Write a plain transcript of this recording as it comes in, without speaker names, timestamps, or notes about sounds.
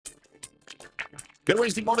Good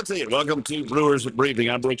Wednesday morning to you. Welcome to Brewers Briefing.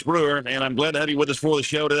 I'm Brooks Brewer, and I'm glad to have you with us for the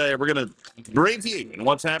show today. We're going to brief you on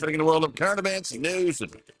what's happening in the world of current events and news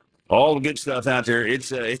and all the good stuff out there.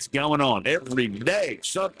 It's going on every day,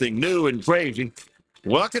 something new and crazy.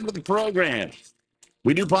 Welcome to the program.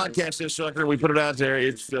 We do podcast this sucker. We put it out there.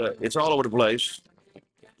 It's all over the place.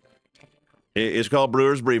 It's called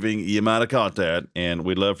Brewers Briefing. You might have caught that, and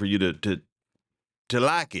we'd love for you to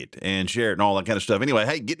like it and share it and all that kind of stuff. Anyway,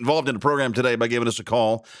 hey, get involved in the program today by giving us a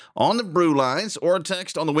call on the Brew lines or a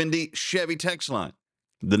text on the Windy Chevy text line.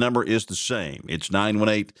 The number is the same. It's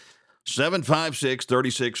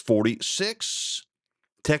 918-756-3646.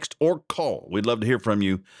 Text or call. We'd love to hear from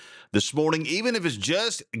you this morning, even if it's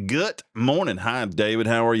just good morning. Hi, David.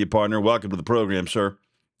 How are you, partner? Welcome to the program, sir.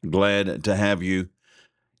 Glad to have you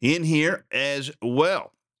in here as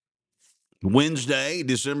well. Wednesday,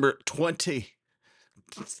 December 20.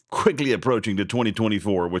 Quickly approaching to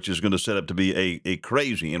 2024, which is going to set up to be a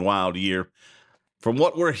crazy and wild year from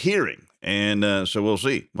what we're hearing. And so we'll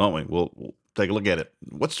see, won't we? We'll take a look at it.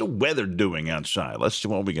 What's the weather doing outside? Let's see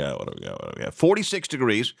what we got. What do we got? 46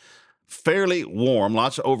 degrees, fairly warm,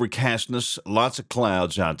 lots of overcastness, lots of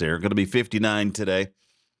clouds out there. Going to be 59 today,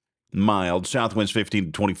 mild, south winds 15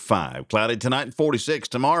 to 25. Cloudy tonight and 46.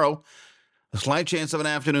 Tomorrow, a slight chance of an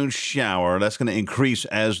afternoon shower. That's going to increase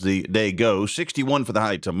as the day goes. 61 for the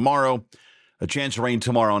high tomorrow. A chance of rain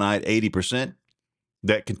tomorrow night, 80%.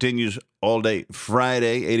 That continues all day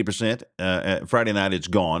Friday, 80%. Friday night, it's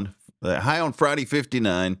gone. The high on Friday,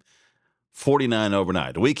 59. 49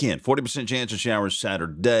 overnight. The weekend, 40% chance of showers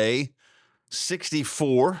Saturday.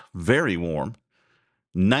 64, very warm.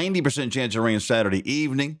 90% chance of rain Saturday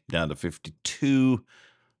evening, down to 52.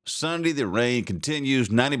 Sunday, the rain continues.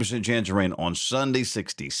 90% chance of rain on Sunday,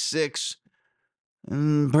 66.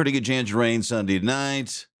 Pretty good chance of rain Sunday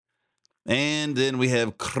night. And then we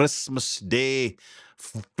have Christmas Day,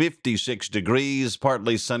 56 degrees,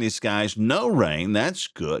 partly sunny skies, no rain. That's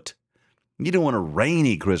good. You don't want a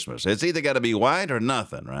rainy Christmas. It's either got to be white or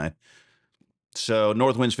nothing, right? So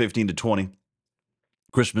north winds 15 to 20.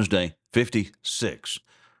 Christmas Day, 56.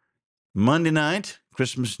 Monday night,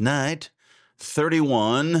 Christmas night,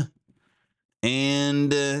 31.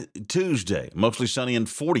 And Tuesday, mostly sunny and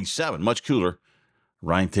 47, much cooler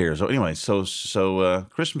right there. So anyway, so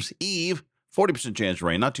Christmas Eve, 40% chance of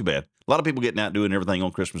rain, not too bad. A lot of people getting out doing everything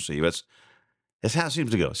on Christmas Eve. That's how it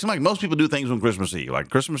seems to go. It seems like most people do things on Christmas Eve.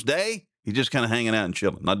 Like Christmas Day, you're just kind of hanging out and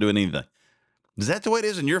chilling, not doing anything. Is that the way it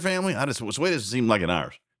is in your family? It's the way it doesn't seem like in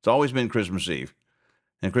ours. It's always been Christmas Eve.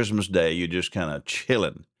 And Christmas Day, you're just kind of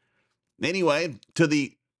chilling. Anyway, to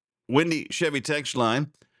the Windy Chevy text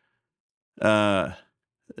line,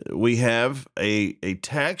 we have a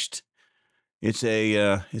text. It's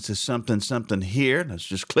a something here. Let's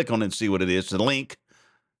just click on it and see what it is. It's a link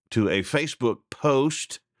to a Facebook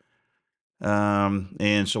post.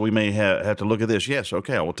 And so we may have to look at this. Yes,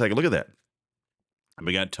 okay, I will take a look at that.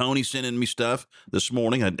 We got Tony sending me stuff this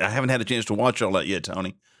morning. I haven't had a chance to watch all that yet,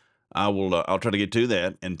 Tony. I'll try to get to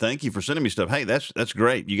that. And thank you for sending me stuff. Hey, that's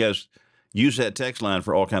great. You guys use that text line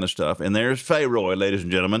for all kind of stuff. And there's Fayroy, ladies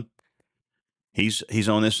and gentlemen. He's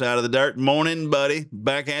on this side of the dirt. Morning, buddy.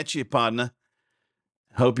 Back at you, partner.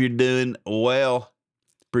 Hope you're doing well.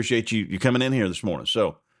 Appreciate you coming in here this morning.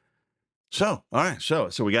 So, all right. So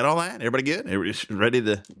we got all that. Everybody good? Everybody's ready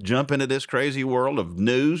to jump into this crazy world of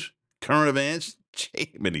news, current events.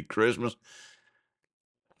 Gee, many Christmas.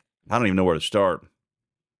 I don't even know where to start.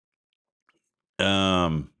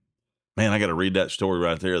 Man, I got to read that story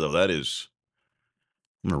right there, though. I'm going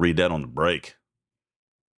to read that on the break.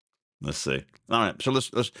 Let's see. All right. So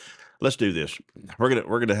let's do this.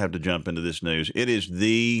 We're gonna have to jump into this news. It is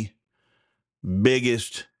the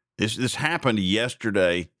biggest. This happened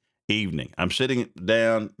yesterday evening. I'm sitting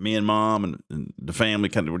down, me and Mom and the family,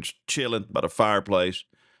 kind of, we're just chilling by the fireplace,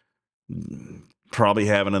 probably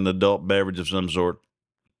having an adult beverage of some sort,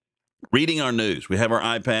 reading our news. We have our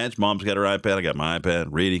iPads. Mom's got her iPad. I got my iPad.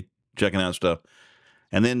 Reading, checking out stuff,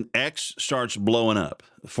 and then X starts blowing up,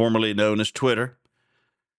 formerly known as Twitter.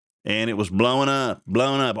 And it was blowing up,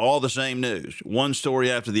 all the same news. One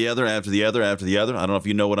story after the other, after the other, after the other. I don't know if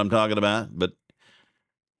you know what I'm talking about, but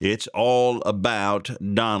it's all about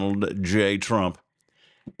Donald J. Trump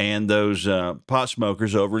and those pot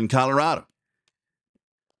smokers over in Colorado.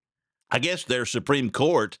 I guess their Supreme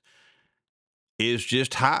Court is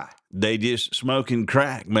just high. They just smoking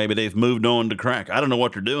crack. Maybe they've moved on to crack. I don't know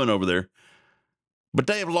what they're doing over there. But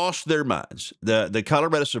they have lost their minds. The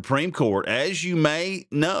Colorado Supreme Court, as you may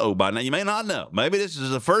know by now, you may not know. Maybe this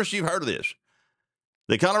is the first you've heard of this.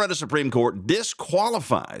 The Colorado Supreme Court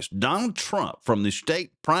disqualifies Donald Trump from the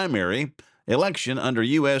state primary election under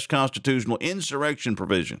U.S. constitutional insurrection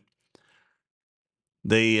provision.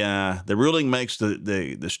 The ruling makes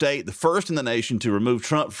the state the first in the nation to remove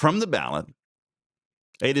Trump from the ballot,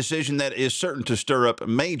 a decision that is certain to stir up a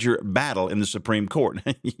major battle in the Supreme Court.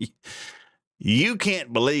 You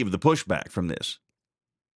can't believe the pushback from this.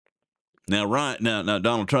 Now,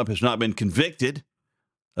 Donald Trump has not been convicted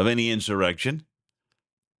of any insurrection,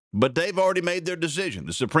 but they've already made their decision.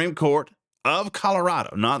 The Supreme Court of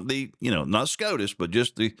Colorado, not SCOTUS, but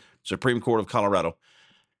just the Supreme Court of Colorado,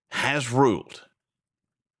 has ruled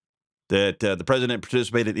that the president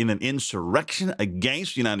participated in an insurrection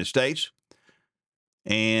against the United States,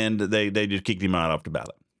 and they just kicked him out off the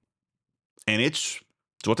ballot. And it's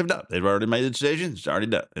what they've done. They've already made the decision. It's already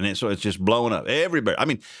done. And so it's just blowing up. Everybody. I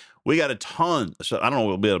mean, we got a ton. So I don't know if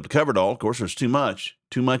we'll be able to cover it all. Of course, there's too much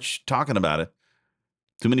talking about it.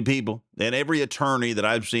 Too many people. And every attorney that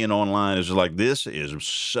I'm seeing online is like, this is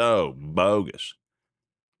so bogus.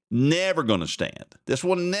 Never going to stand. This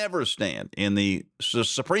will never stand in the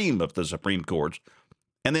Supreme of the Supreme Courts.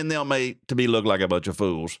 And then they'll make to be look like a bunch of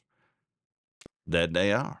fools that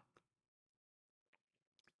they are.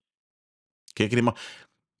 Kicking him off.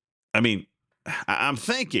 I mean, I'm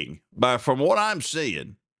thinking, from what I'm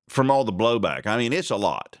seeing, from all the blowback, I mean, it's a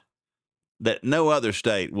lot that no other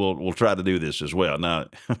state will try to do this as well. Now,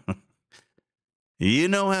 you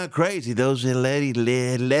know how crazy those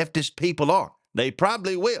leftist people are. They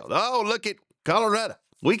probably will. Oh, look at Colorado.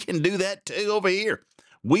 We can do that too over here.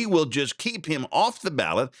 We will just keep him off the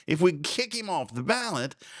ballot if we kick him off the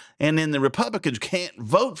ballot, and then the Republicans can't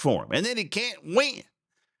vote for him, and then he can't win.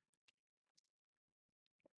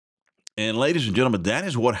 And ladies and gentlemen, that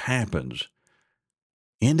is what happens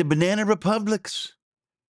in the banana republics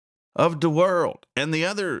of the world and the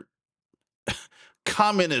other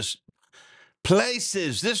communist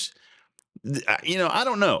places. I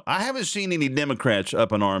don't know. I haven't seen any Democrats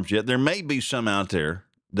up in arms yet. There may be some out there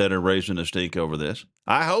that are raising a stink over this.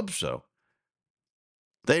 I hope so.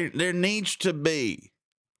 There needs to be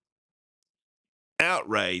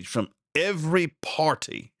outrage from every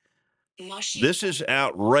party. This is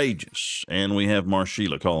outrageous. And we have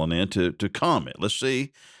Marshila calling in to comment. Let's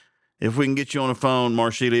see if we can get you on the phone,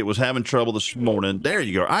 Marshila. It was having trouble this morning. There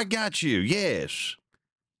you go. I got you. Yes.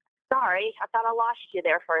 Sorry, I thought I lost you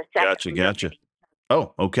there for a second. Gotcha.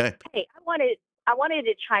 Oh, okay. Hey, I wanted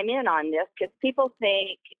to chime in on this because people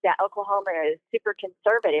think that Oklahoma is super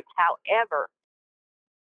conservative. However,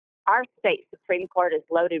 our state Supreme Court is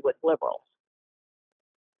loaded with liberals.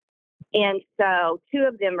 And so 2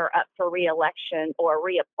 of them are up for reelection or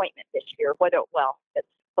reappointment this year, whether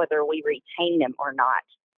we retain them or not.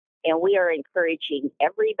 And we are encouraging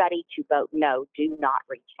everybody to vote no, do not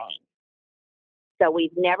retain. So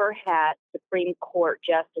we've never had Supreme Court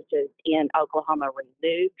justices in Oklahoma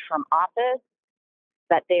removed from office,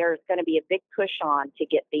 but there's going to be a big push on to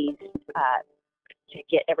get these, to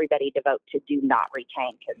get everybody to vote to do not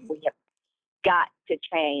retain, because we have got to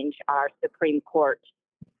change our Supreme Court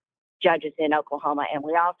judges in Oklahoma, and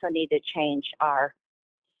we also need to change our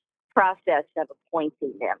process of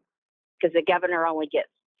appointing them, because the governor only gets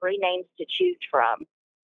 3 names to choose from,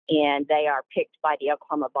 and they are picked by the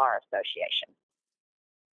Oklahoma Bar Association.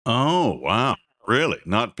 Oh, wow. Really?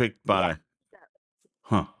 Not picked by... Yeah.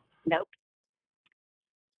 Huh. Nope.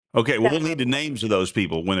 Okay, well, we'll need the names of those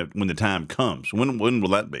people when the time comes. When will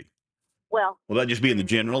that be? Well, will that just be in the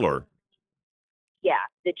general, or? Yeah,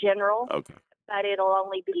 the general. Okay. But it'll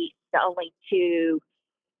only be the only 2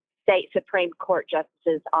 state Supreme Court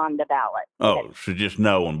justices on the ballot. Oh, so just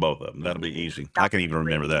no on both of them. That'll be easy. I can even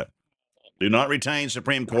remember that. Do not retain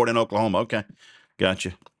Supreme Court in Oklahoma. Okay.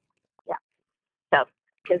 Gotcha. Yeah. So,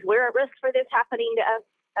 because we're at risk for this happening to us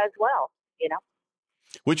as well,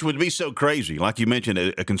 Which would be so crazy. Like you mentioned,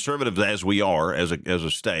 a conservative as we are, as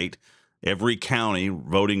a state, every county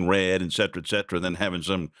voting red, et cetera, then having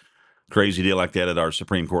some crazy deal like that at our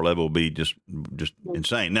Supreme Court level would be just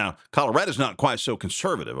insane. Now, Colorado's not quite so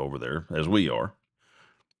conservative over there as we are,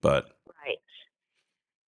 but... Right.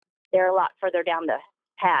 They're a lot further down the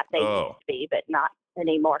path they used to be, but not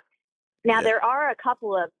anymore. Now, There are a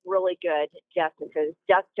couple of really good justices.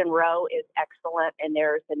 Justin Rowe is excellent, and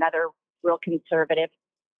there's another real conservative.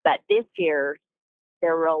 But this year,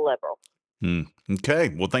 they're real liberal. Okay.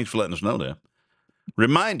 Well, thanks for letting us know that.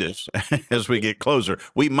 Remind us as we get closer.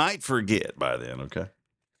 We might forget by then, okay?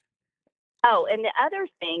 Oh, and the other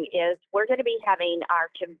thing is we're going to be having our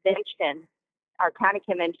convention, our county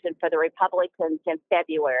convention for the Republicans in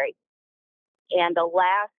February. And the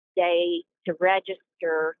last day to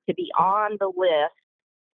register to be on the list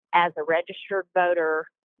as a registered voter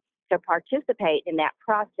to participate in that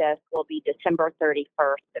process will be December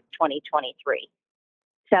 31st of 2023.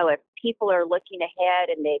 So if people are looking ahead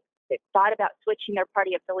and they've thought about switching their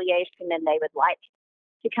party affiliation and they would like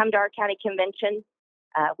to come to our county convention,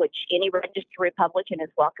 which any registered Republican is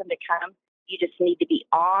welcome to come, you just need to be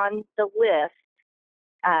on the list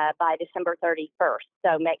by December 31st.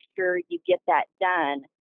 So make sure you get that done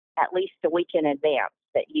at least a week in advance,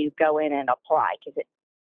 that you go in and apply, because it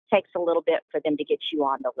takes a little bit for them to get you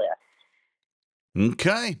on the list.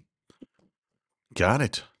 Okay. Got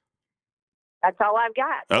it. That's all I've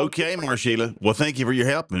got. Okay, Marshila. Well, thank you for your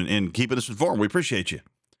help and keeping us informed. We appreciate you.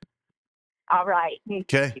 All right.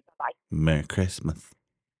 Okay. Bye-bye. Merry Christmas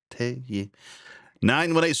to you.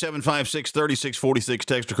 918-756-3646.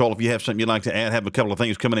 Text or call if you have something you'd like to add. Have a couple of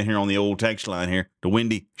things coming in here on the old text line here. The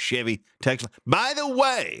Wendy Chevy text line. By the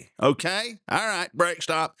way, okay? All right, break,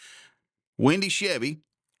 stop. Wendy Chevy,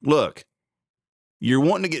 look, you're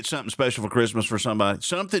wanting to get something special for Christmas for somebody,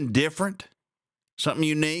 something different, something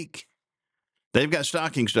unique. They've got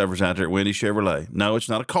stocking stuffers out there at Wendy Chevrolet. No, it's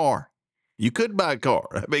not a car. You could buy a car.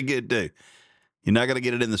 That'd be good too. You're not going to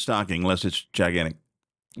get it in the stocking unless it's gigantic.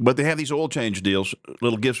 But they have these oil change deals,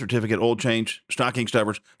 little gift certificate, oil change, stocking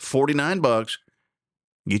stuffers, $49.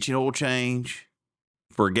 Get you an oil change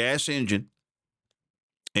for a gas engine.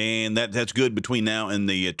 And that's good between now and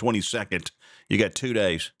the 22nd. You got 2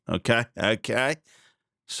 days. Okay.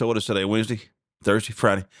 So what is today? Wednesday, Thursday,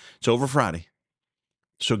 Friday. It's over Friday.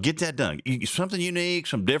 So get that done. Something unique,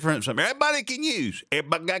 some different, something everybody can use.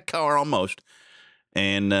 Everybody got a car almost.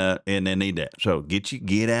 And they need that. So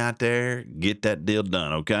get out there, get that deal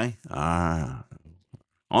done, okay? On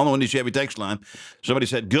the Wendy Chevy text line, somebody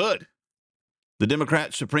said, good. The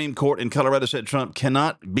Democrat Supreme Court in Colorado said Trump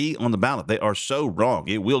cannot be on the ballot. They are so wrong.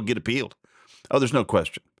 It will get appealed. Oh, there's no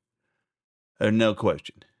question. There's no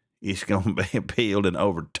question. It's going to be appealed and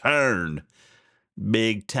overturned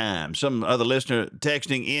big time. Some other listener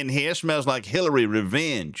texting in here, smells like Hillary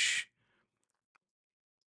revenge.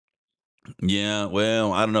 Yeah,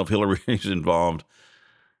 well, I don't know if Hillary's involved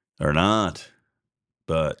or not,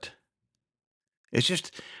 but it's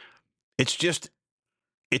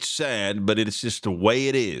sad, but it's just the way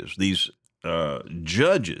it is. These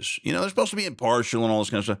judges, they're supposed to be impartial and all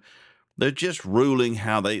this kind of stuff. They're just ruling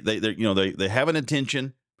how they have an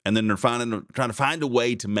intention, and then they're trying to find a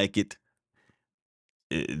way to make it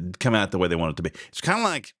come out the way they want it to be. It's kind of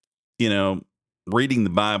like, reading the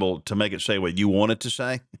Bible to make it say what you want it to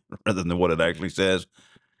say rather than what it actually says.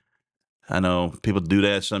 I know people do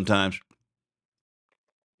that sometimes.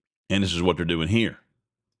 And this is what they're doing here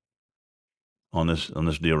on this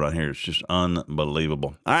deal right here. It's just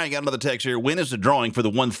unbelievable. All right, got another text here. When is the drawing for the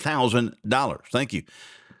 $1,000? Thank you.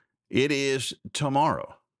 It is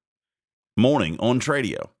tomorrow morning on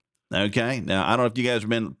Tradio. Okay. Now, I don't know if you guys have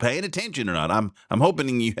been paying attention or not. I'm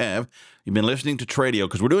hoping you have. You've been listening to Tradio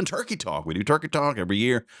because we're doing Turkey Talk. We do Turkey Talk every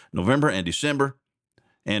year, November and December.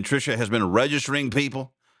 And Tricia has been registering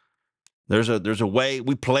people. There's a way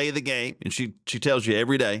we play the game, and she tells you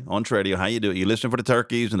every day on Tradio how you do it. You listen for the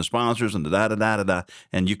turkeys and the sponsors and the da-da-da-da-da,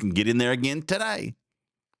 and you can get in there again today.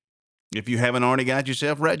 If you haven't already got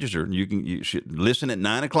yourself registered, you should listen at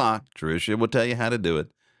 9 o'clock. Tricia will tell you how to do it.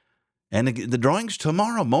 And the drawing's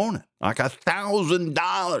tomorrow morning, like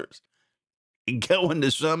 $1,000 going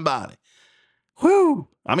to somebody. Whew.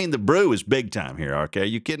 I mean, the brew is big time here, okay? Are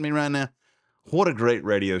you kidding me right now? What a great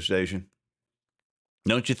radio station.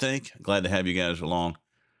 Don't you think? Glad to have you guys along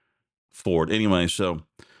for it. Anyway, so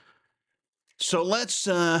let's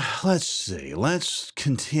see. Let's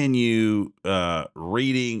continue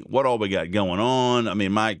reading what all we got going on. I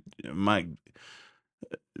mean, Mike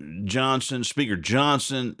Johnson, Speaker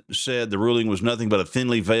Johnson said the ruling was nothing but a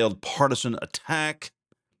thinly veiled partisan attack.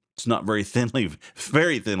 It's not very thinly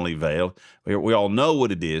veiled. We all know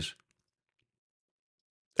what it is.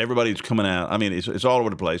 Everybody's coming out. I mean, it's all over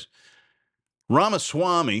the place.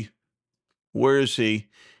 Ramaswamy, where is he?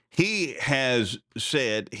 He has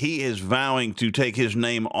said he is vowing to take his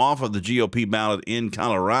name off of the GOP ballot in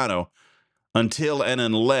Colorado until and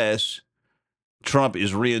unless Trump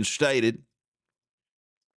is reinstated.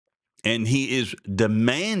 And he is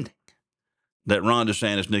demanding that Ron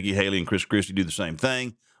DeSantis, Nikki Haley, and Chris Christie do the same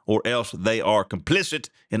thing, or else they are complicit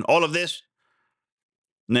in all of this.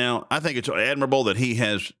 Now, I think it's admirable that he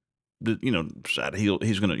has, decided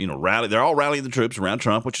he's going to, rally. They're all rallying the troops around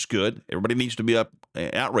Trump, which is good. Everybody needs to be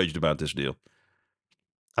outraged about this deal.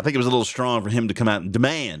 I think it was a little strong for him to come out and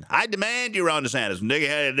demand. I demand you, Ron DeSantis, Nikki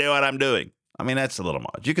Haley, to do what I'm doing. I mean, that's a little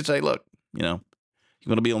much. You could say, look, you want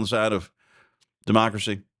to be on the side of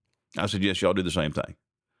democracy? I suggest y'all do the same thing.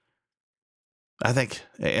 I think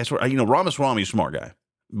that's where, Ramaswamy is a smart guy.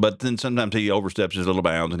 but then sometimes he oversteps his little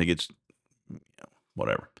bounds and he gets,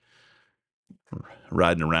 whatever,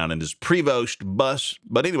 riding around in his Prevost bus.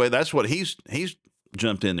 But anyway, that's what he's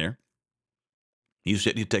jumped in there. You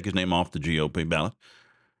said he'd take his name off the GOP ballot.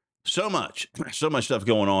 So much stuff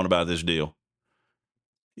going on about this deal.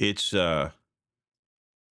 It's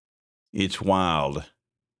wild.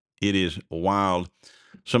 It is wild.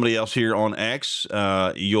 Somebody else here on X,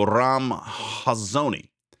 Yoram Hazoni.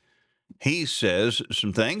 He says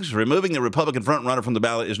some things. Removing the Republican frontrunner from the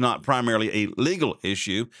ballot is not primarily a legal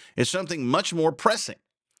issue. It's something much more pressing.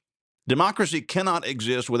 Democracy cannot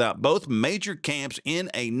exist without both major camps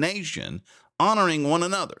in a nation honoring one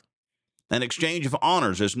another. An exchange of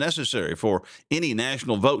honors is necessary for any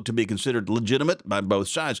national vote to be considered legitimate by both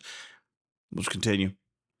sides. Let's continue.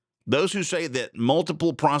 Those who say that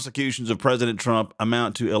multiple prosecutions of President Trump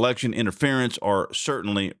amount to election interference are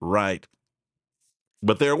certainly right.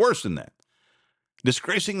 But they're worse than that.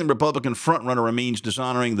 Disgracing the Republican frontrunner means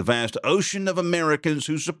dishonoring the vast ocean of Americans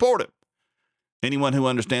who support him. Anyone who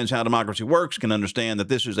understands how democracy works can understand that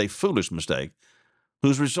this is a foolish mistake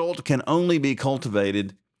whose result can only be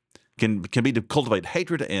cultivated, can be to cultivate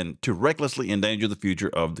hatred and to recklessly endanger the future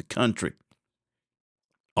of the country.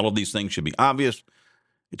 All of these things should be obvious.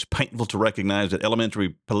 It's painful to recognize that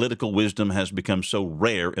elementary political wisdom has become so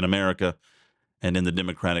rare in America and in the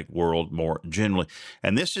democratic world more generally.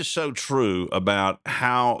 And this is so true about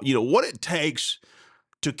how, what it takes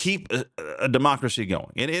to keep a democracy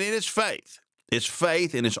going. And it is faith. It's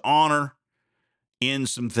faith and it's honor in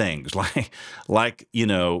some things like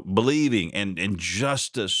believing and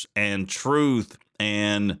justice and truth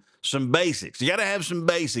and some basics. You got to have some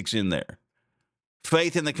basics in there.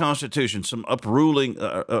 Faith in the Constitution, some upruling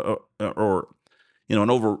or an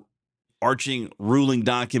overarching ruling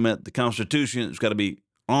document. The Constitution has got to be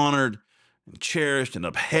honored and cherished and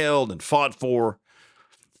upheld and fought for.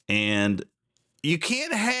 And you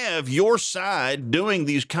can't have your side doing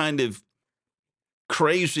these kind of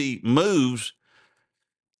crazy moves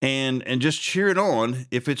and just cheer it on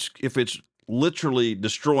if it's literally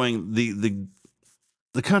destroying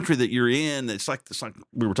the country that you're in. It's like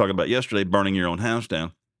we were talking about yesterday, burning your own house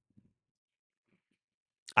down.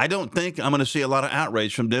 I don't think I'm going to see a lot of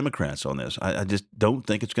outrage from Democrats on this. I just don't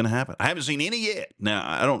think it's going to happen. I haven't seen any yet. Now,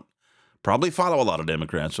 I don't probably follow a lot of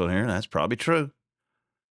Democrats on here. That's probably true.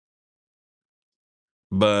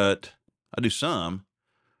 But I do some.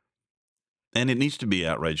 And it needs to be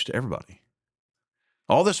outrage to everybody.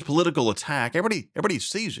 All this political attack, everybody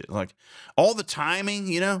sees it. Like all the timing,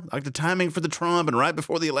 like the timing for the Trump and right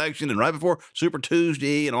before the election and right before Super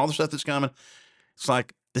Tuesday and all the stuff that's coming. It's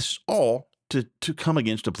like this is all to come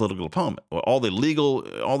against a political opponent. All the legal,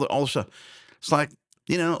 all the stuff. It's like,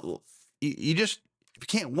 you just, if you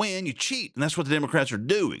can't win, you cheat. And that's what the Democrats are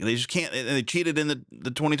doing. They just can't, and they cheated in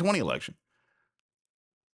the 2020 election.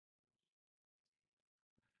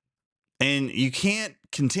 And you can't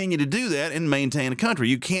continue to do that and maintain a country.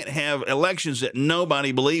 You can't have elections that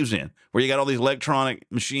nobody believes in, where you got all these electronic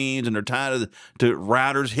machines and they're tied to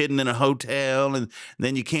routers hidden in a hotel, and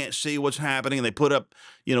then you can't see what's happening. And they put up,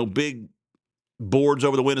 big boards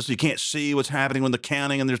over the windows so you can't see what's happening when they're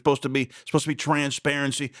counting, and there's supposed to be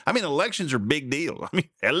transparency. I mean, elections are big deal. I mean,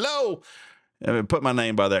 hello. I put my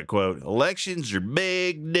name by that quote. Elections are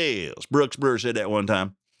big deals. Brooks Brewer said that one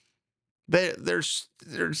time. There's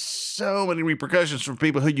so many repercussions for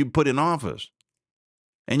people who you put in office.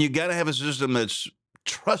 And you got to have a system that's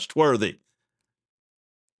trustworthy.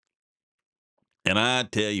 And I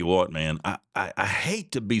tell you what, man, I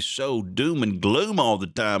hate to be so doom and gloom all the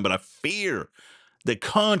time, but I fear the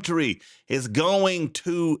country is going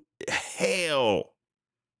to hell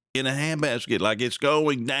in a handbasket. Like it's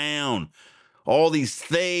going down. All these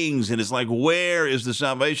things, and it's like, where is the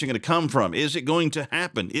salvation going to come from? Is it going to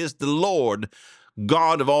happen? Is the Lord,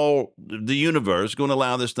 God of all the universe, going to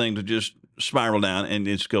allow this thing to just spiral down and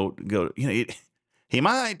it's go? He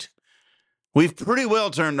might. We've pretty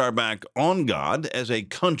well turned our back on God as a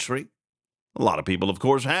country. A lot of people, of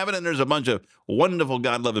course, have it, and there's a bunch of wonderful,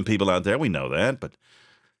 God-loving people out there. We know that, but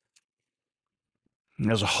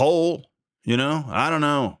as a whole, I don't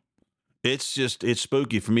know. It's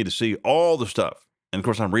spooky for me to see all the stuff. And of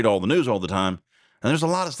course, I read all the news all the time. And there's a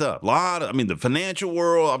lot of stuff. The financial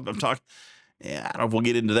world, I'm talking, I don't know if we'll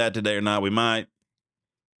get into that today or not. We might.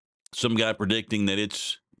 Some guy predicting that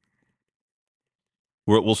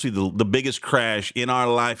we'll see the biggest crash in our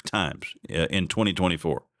lifetimes in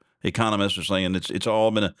 2024. Economists are saying it's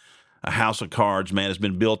all been a house of cards, man. It's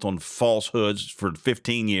been built on falsehoods for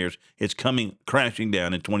 15 years. It's coming crashing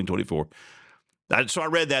down in 2024. So I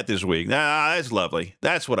read that this week. That's lovely.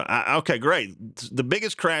 That's what okay, great. The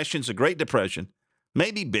biggest crash since the Great Depression.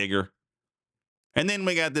 maybe bigger. And then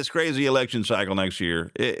we got this crazy election cycle next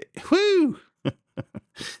year. Whoo!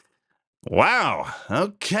 Wow.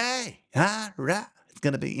 Okay. All right. It's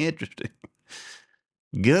going to be interesting.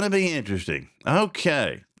 Going to be interesting.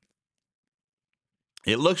 Okay.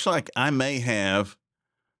 It looks like I may have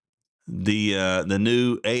the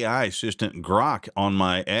new AI assistant Grok on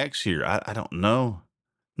my X here. I don't know.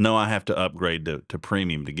 No, I have to upgrade to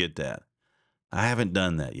premium to get that. I haven't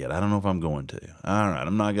done that yet. I don't know if I'm going to. All right,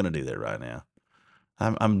 I'm not going to do that right now.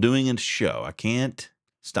 I'm doing a show. I can't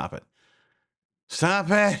stop it. Stop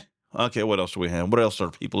it. Okay, what else do we have? What else are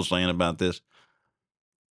people saying about this?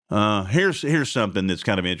 Here's something that's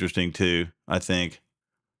kind of interesting too. I think.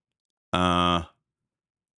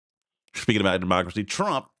 Speaking about democracy,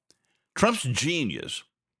 Trump's genius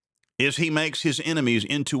is he makes his enemies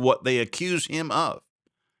into what they accuse him of.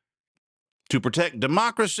 To protect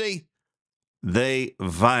democracy, they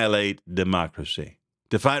violate democracy.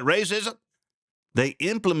 To fight racism, they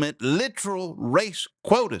implement literal race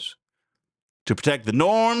quotas. To protect the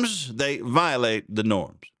norms, they violate the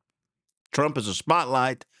norms. Trump is a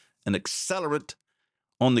spotlight, an accelerant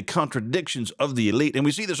on the contradictions of the elite. And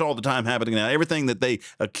we see this all the time happening now. Everything that they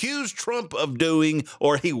accuse Trump of doing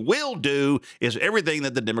or he will do is everything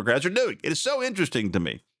that the Democrats are doing. It is so interesting to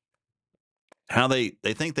me how they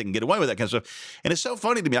think they can get away with that kind of stuff. And it's so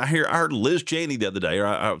funny to me. I heard Liz Cheney the other day, or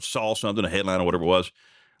I saw something, a headline or whatever it was.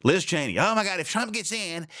 Liz Cheney, oh my God, if Trump gets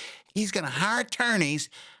in, he's going to hire attorneys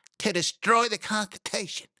to destroy the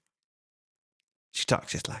Constitution. She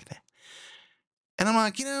talks just like that. And I'm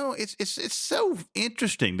like, it's so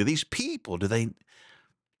interesting to these people. He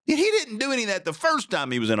didn't do any of that the first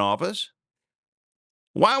time he was in office.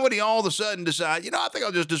 Why would he all of a sudden decide, I think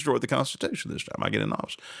I'll just destroy the Constitution this time I get in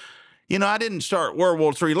office? I didn't start World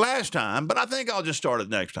War III last time, but I think I'll just start it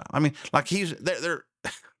next time. I mean, like they're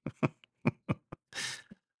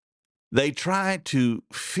they try to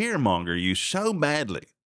fearmonger you so badly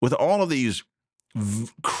with all of these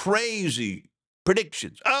crazy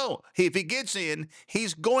predictions. Oh, if he gets in,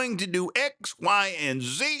 he's going to do X, Y, and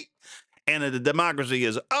Z, and the democracy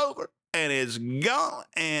is over and it's gone.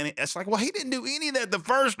 And it's like, well, he didn't do any of that the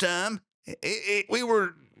first time. We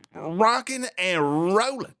were rocking and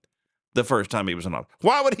rolling the first time he was in office.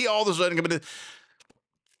 Why would he all of a sudden come in?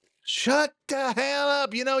 Shut the hell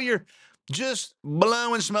up. You're just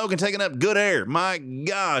blowing smoke and taking up good air. My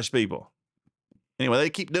gosh, people. Anyway, they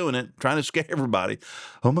keep doing it, trying to scare everybody.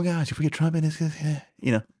 Oh my gosh, if we get Trump in,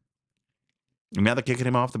 And now they're kicking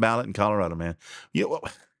him off the ballot in Colorado, man.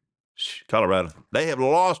 Colorado, they have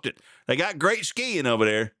lost it. They got great skiing over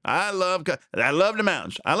there. I love the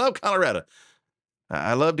mountains. I love Colorado.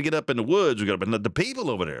 I love to get up in the woods. We got the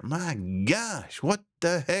people over there. My gosh, what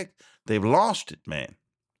the heck? They've lost it, man.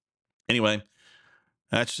 Anyway,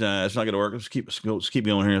 that's not going to work. Let's keep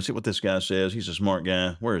going here. Let's see what this guy says. He's a smart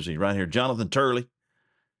guy. Where is he? Right here. Jonathan Turley.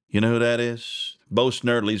 You know who that is? Bo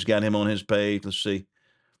Snerdley's got him on his page. Let's see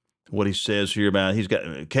what he says here about. He's got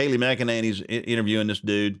Kayleigh McEnany's interviewing this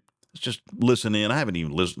dude. Let's just listen in. I haven't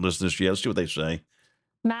even listened to this yet. Let's see what they say.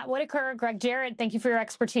 Matt Whitaker, Greg Jarrett, thank you for your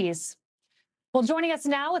expertise. Well, joining us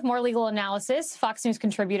now with more legal analysis, Fox News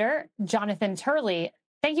contributor Jonathan Turley.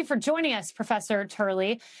 Thank you for joining us, Professor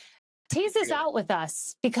Turley. Tease this out with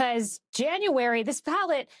us, because January, this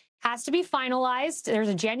ballot has to be finalized. There's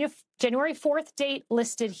a January 4th date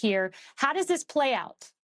listed here. How does this play out?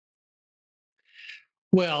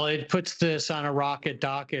 Well, it puts this on a rocket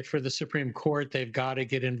docket for the Supreme Court. They've got to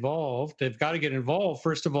get involved. They've got to get involved,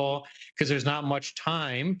 first of all, because there's not much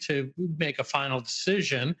time to make a final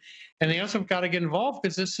decision. And they also have got to get involved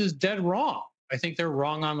because this is dead wrong. I think they're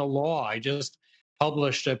wrong on the law. I just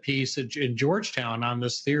published a piece in Georgetown on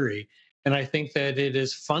this theory. And I think that it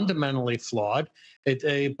is fundamentally flawed,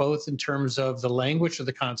 both in terms of the language of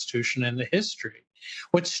the Constitution and the history.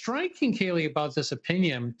 What's striking, Kayleigh, about this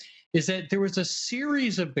opinion is that there was a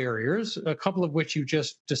series of barriers, a couple of which you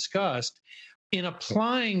just discussed, in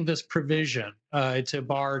applying this provision to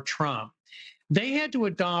bar Trump. They had to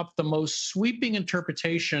adopt the most sweeping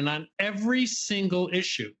interpretation on every single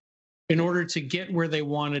issue in order to get where they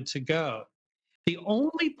wanted to go. The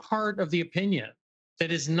only part of the opinion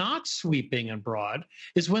that is not sweeping and broad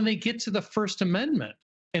is when they get to the First Amendment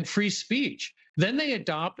and free speech. Then they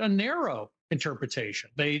adopt a narrow interpretation.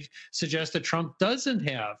 They suggest that Trump doesn't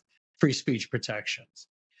have free speech protections.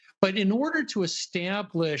 But in order to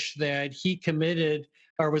establish that he committed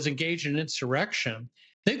or was engaged in insurrection,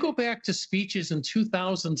 they go back to speeches in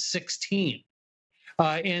 2016.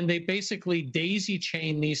 And they basically daisy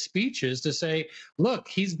chain these speeches to say, look,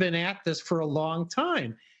 he's been at this for a long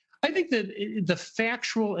time. I think that the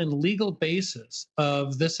factual and legal basis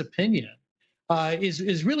of this opinion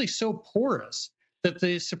is really so porous that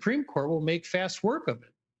the Supreme Court will make fast work of it.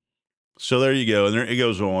 So there you go, and there it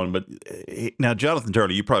goes on. But now, Jonathan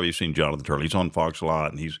Turley, you probably have seen Jonathan Turley. He's on Fox a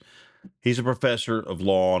lot, and he's a professor of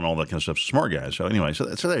law and all that kind of stuff. Smart guy. So anyway, so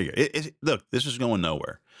there you go. Look, this is going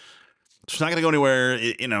nowhere. It's not going to go anywhere.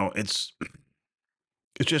 It's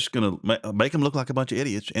just going to make them look like a bunch of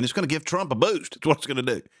idiots, and it's going to give Trump a boost. It's what it's going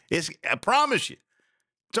to do. I promise you,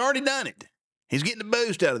 it's already done it. He's getting a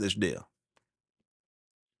boost out of this deal.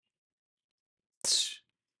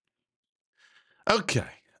 Okay.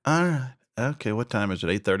 All right. Okay. What time is it?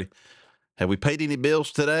 8:30. Have we paid any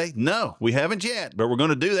bills today? No, we haven't yet, but we're going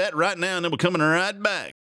to do that right now, and then we're coming right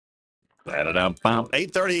back.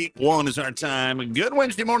 8:31 is our time. Good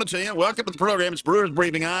Wednesday morning to you. Welcome to the program. It's Brewers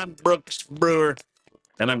Briefing. I'm Brooks Brewer,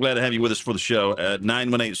 and I'm glad to have you with us for the show at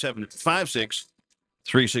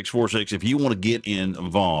 918-756-3646 if you want to get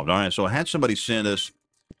involved. All right, so I had somebody send us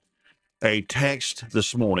a text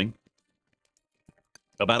this morning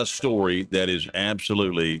about a story that is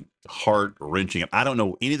absolutely heart-wrenching. I don't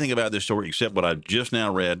know anything about this story except what I just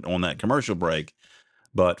now read on that commercial break,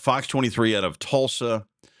 but Fox 23 out of Tulsa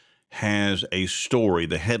has a story.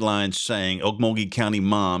 The headline saying, Okmulgee County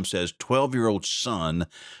mom says 12-year-old son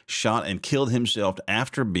shot and killed himself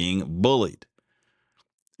after being bullied.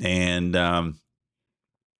 And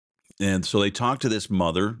so they talked to this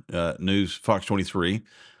mother, News Fox 23.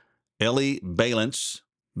 Ellie Balance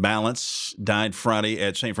died Friday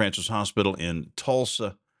at St. Francis Hospital in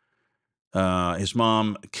Tulsa. His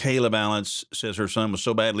mom, Kayla Balance, says her son was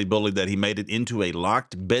so badly bullied that he made it into a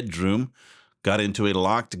locked bedroom, got into a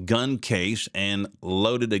locked gun case, and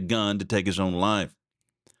loaded a gun to take his own life.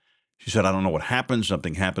 She said, I don't know what happened.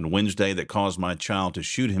 Something happened Wednesday that caused my child to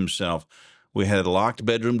shoot himself. We had a locked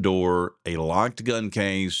bedroom door, a locked gun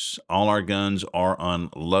case. All our guns are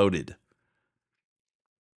unloaded.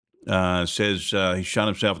 Says he shot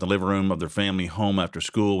himself in the living room of their family home after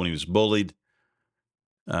school when he was bullied.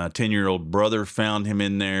 10-year-old brother found him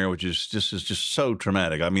in there, which is just so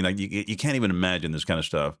traumatic. I mean, you can't even imagine this kind of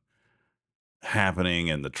stuff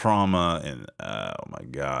happening and the trauma and oh my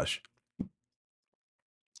gosh,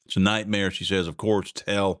 it's a nightmare. She says, of course,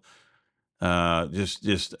 tell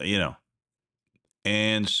just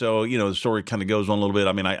and so the story kind of goes on a little bit.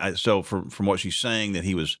 I mean, so from what she's saying that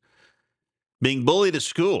he was being bullied at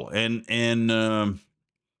school and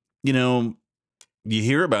you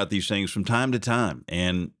hear about these things from time to time,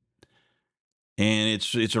 and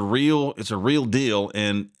it's a real deal.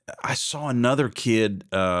 And I saw another kid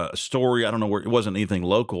story. I don't know where, it wasn't anything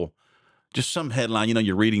local, just some headline.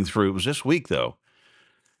 You're reading through. It was this week though,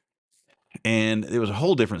 and it was a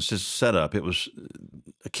whole different setup. It was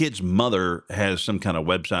a kid's mother has some kind of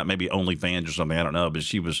website, maybe OnlyFans or something. I don't know, but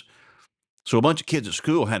so a bunch of kids at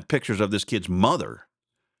school had pictures of this kid's mother,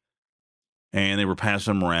 and they were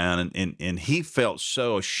passing them around, and he felt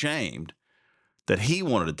so ashamed that he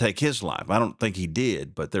wanted to take his life. I don't think he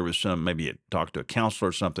did, but there was maybe he talked to a counselor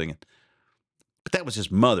or something. But that was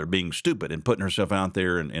his mother being stupid and putting herself out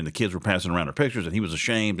there, and the kids were passing around her pictures, and he was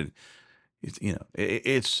ashamed. And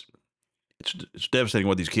it's devastating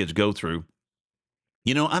what these kids go through.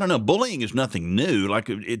 I don't know. Bullying is nothing new. Like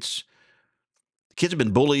kids have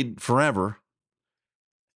been bullied forever,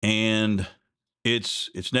 and it's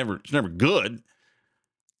never good.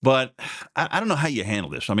 But I don't know how you handle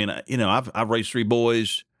this. I mean, I've raised 3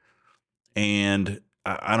 boys, and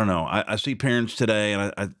I don't know. I see parents today,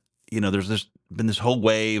 and I there's been this whole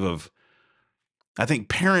wave of, I think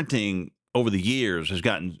parenting over the years has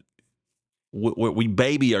gotten, we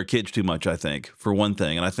baby our kids too much, I think, for one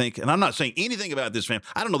thing. And I'm not saying anything about this family.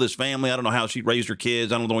 I don't know this family. I don't know how she raised her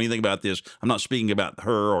kids. I don't know anything about this. I'm not speaking about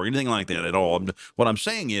her or anything like that at all. What I'm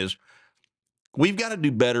saying is, we've got to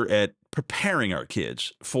do better at preparing our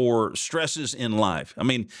kids for stresses in life. I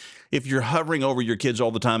mean, if you're hovering over your kids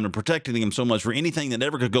all the time and protecting them so much for anything that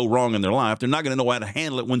ever could go wrong in their life, they're not going to know how to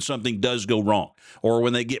handle it when something does go wrong, or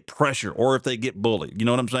when they get pressure, or if they get bullied. You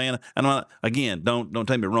know what I'm saying? And again, don't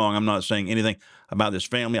take me wrong. I'm not saying anything about this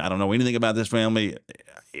family. I don't know anything about this family.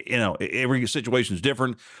 Every situation is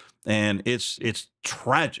different, and it's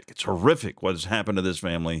tragic. It's horrific what has happened to this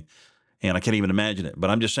family. And I can't even imagine it.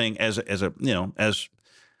 But I'm just saying, as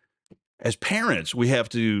parents, we have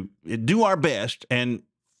to do our best, and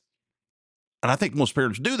I think most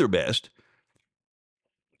parents do their best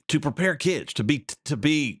to prepare kids to be.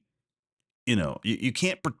 You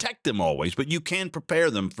can't protect them always, but you can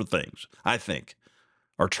prepare them for things, I think,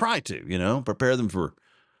 or try to, prepare them for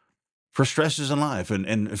stresses in life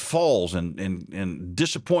and falls and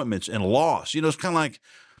disappointments and loss. It's kind of like,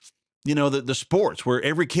 the sports where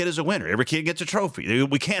every kid is a winner. Every kid gets a trophy.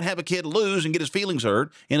 We can't have a kid lose and get his feelings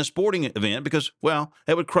hurt in a sporting event because, well,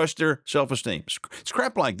 that would crush their self-esteem. It's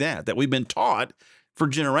crap like that we've been taught for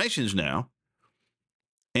generations now.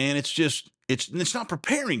 And it's not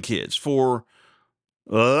preparing kids for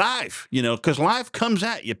life, because life comes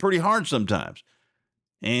at you pretty hard sometimes.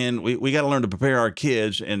 And we got to learn to prepare our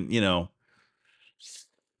kids. And,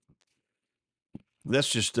 that's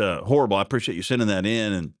just horrible. I appreciate you sending that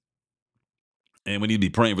in. And we need to be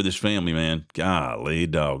praying for this family, man. Golly,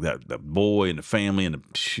 dog. That boy and the family and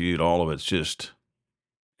all of it's just.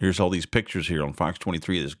 Here's all these pictures here on Fox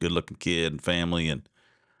 23. This good-looking kid and family, and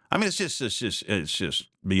I mean, it's just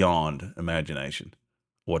beyond imagination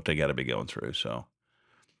what they got to be going through. So,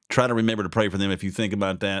 try to remember to pray for them. If you think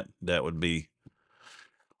about that, that would be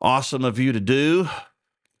awesome of you to do.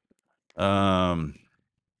 And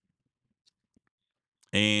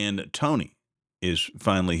Tony is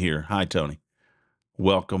finally here. Hi, Tony.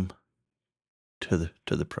 Welcome to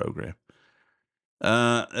the program.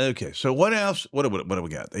 Okay. So what else? What do we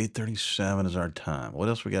got? 8:37 is our time. What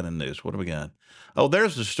else we got in news? What do we got? Oh,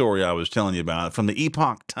 there's the story I was telling you about from the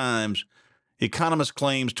Epoch Times. Economist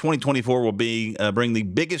claims 2024 will be bring the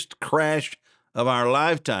biggest crash of our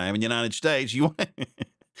lifetime in the United States. You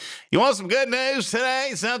want some good news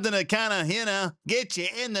today? Something to kind of get you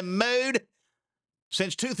in the mood.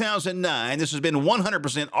 Since 2009, this has been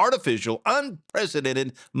 100% artificial,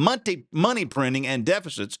 unprecedented money printing and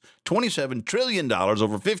deficits, $27 trillion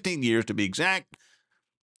over 15 years to be exact,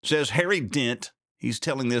 says Harry Dent. He's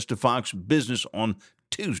telling this to Fox Business on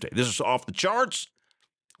Tuesday. This is off the charts,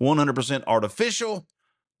 100% artificial,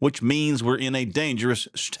 which means we're in a dangerous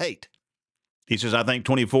state. He says, I think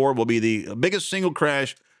 24 will be the biggest single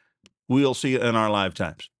crash we'll see in our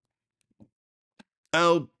lifetimes.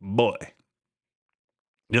 Oh, boy.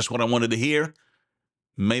 Just what I wanted to hear.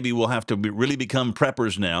 Maybe we'll have to really become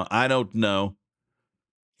preppers now. I don't know.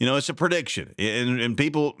 It's a prediction, and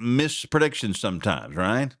people miss predictions sometimes,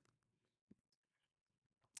 right?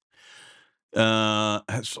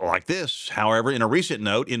 It's like this. However, in a recent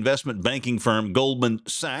note, investment banking firm Goldman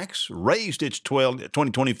Sachs raised its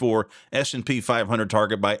 2024 S&P 500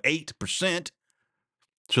 target by 8%.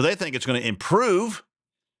 So they think it's going to improve.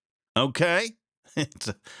 Okay.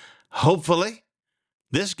 Hopefully.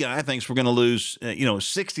 This guy thinks we're going to lose,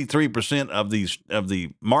 63% of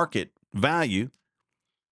the market value.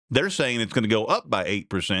 They're saying it's going to go up by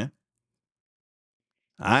 8%.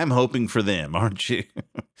 I'm hoping for them, aren't you?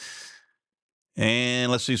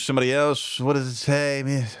 And let's see, somebody else. What does it say?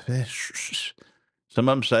 Some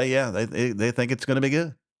of them say, yeah, they think it's going to be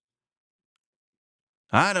good.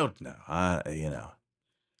 I don't know.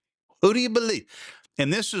 Who do you believe?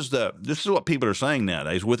 And this is what people are saying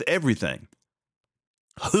nowadays with everything.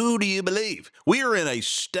 Who do you believe? We are in a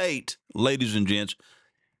state, ladies and gents,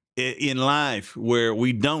 in life where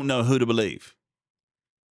we don't know who to believe.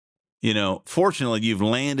 Fortunately, you've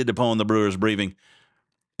landed upon the Brewer's Briefing,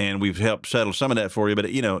 and we've helped settle some of that for you. But,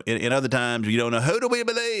 in other times, you don't know, who do we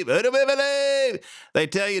believe? Who do we believe? They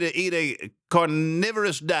tell you to eat a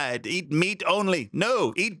carnivorous diet, eat meat only.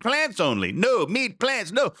 No, eat plants only. No, meat,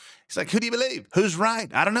 plants. No. It's like, who do you believe? Who's right?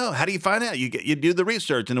 I don't know. How do you find out? You do the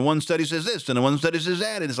research, and the one study says this, and the one study says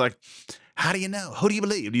that. And it's like, how do you know? Who do you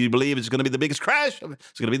believe? Do you believe it's going to be the biggest crash?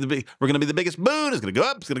 It's going to be we're going to be the biggest boon. It's going to go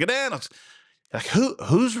up. It's going to go down. It's like,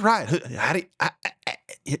 who's right?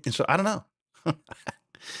 And so I don't know.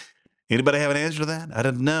 Anybody have an answer to that? I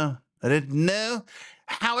didn't know.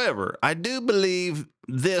 However, I do believe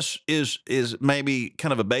this is maybe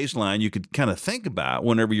kind of a baseline you could kind of think about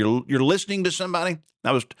whenever you're listening to somebody.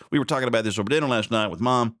 We were talking about this over dinner last night with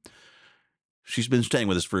Mom. She's been staying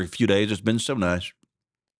with us for a few days. It's been so nice.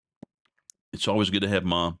 It's always good to have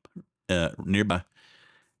Mom nearby.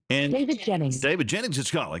 And David Jennings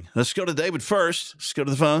is calling. Let's go to David first. Let's go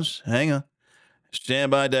to the phones. Hang on.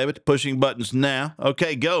 Stand by, David. Pushing buttons now.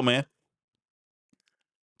 Okay, go, man.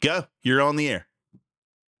 Go. You're on the air.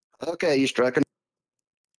 Okay, you struck a.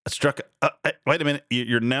 Wait a minute.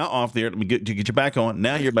 You're now off the air. Let me get you back on.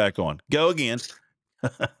 Now you're back on. Go again.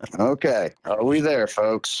 Okay. Are we there,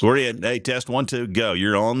 folks? We're in. Hey, test 1, 2. Go.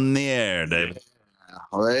 You're on the air, David.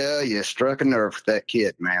 Well, you struck a nerve with that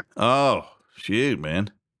kid, man. Oh, shoot, man.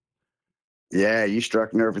 Yeah, you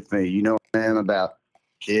struck a nerve with me. You know, man, about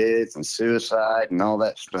kids and suicide and all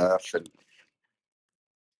that stuff. And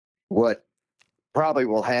what probably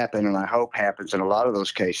will happen, and I hope happens in a lot of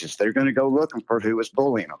those cases, they're going to go looking for who was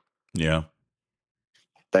bullying them. Yeah.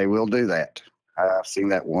 They will do that. I've seen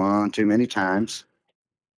that one too many times.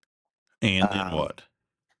 And then what?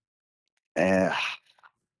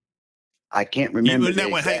 I can't remember.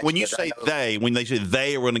 When you say they, when they say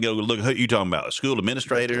they are going to go look, who are you talking about? School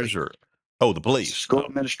administrators or the police? School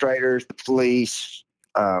administrators, the police,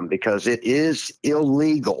 because it is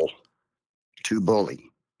illegal to bully.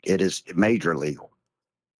 It is major illegal.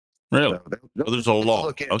 Really? So there's a law.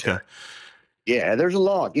 Okay. Yeah, there's a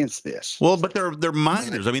law against this. Well, but they're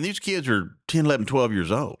minors. I mean, these kids are 10, 11, 12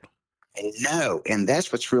 years old. No, and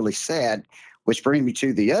that's what's really sad, which brings me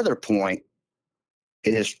to the other point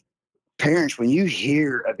is parents, when you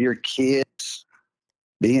hear of your kids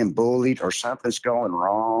being bullied or something's going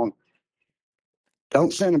wrong,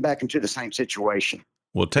 don't send them back into the same situation.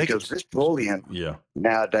 Well, because this bullying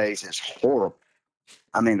nowadays is horrible.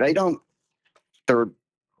 I mean, they're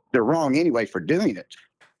wrong anyway for doing it.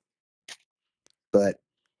 But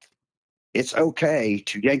it's okay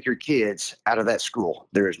to yank your kids out of that school.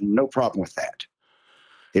 There is no problem with that.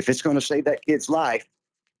 If it's going to save that kid's life,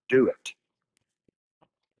 do it.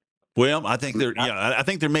 Well, I think I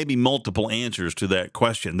think there may be multiple answers to that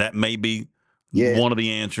question. That may be one of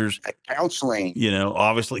the answers. Counseling.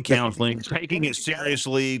 Obviously counseling, taking it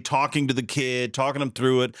seriously, talking to the kid, talking them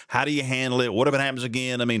through it. How do you handle it? What if it happens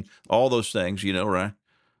again? I mean, all those things, right?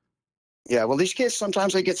 Yeah, well, these kids,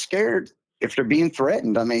 sometimes they get scared if they're being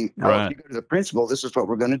threatened. I mean, if you go to the principal, this is what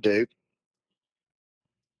we're going to do.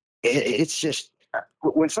 It's just,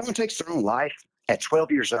 when someone takes their own life at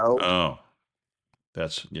 12 years old. Oh, I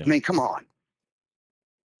mean, come on.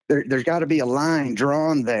 There's got to be a line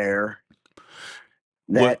drawn there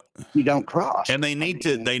that you don't cross. And they need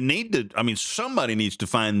to, I mean, somebody needs to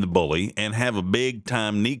find the bully and have a big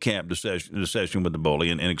time kneecap discussion with the bully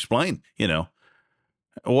and explain,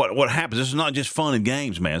 what happens. This is not just fun and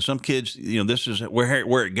games, man. Some kids, this is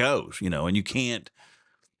where it goes, and you can't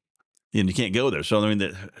go there. So, I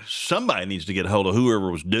mean, somebody needs to get a hold of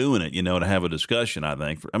whoever was doing it, to have a discussion, I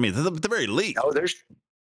think. At the very least.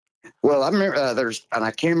 Well, I remember and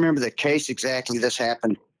I can't remember the case exactly. This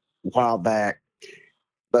happened a while back,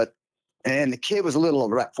 and the kid was a little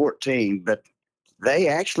over about 14, but they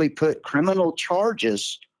actually put criminal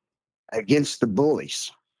charges against the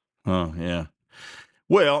bullies. Oh, yeah.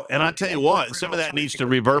 Well, and I tell you what, some of that needs to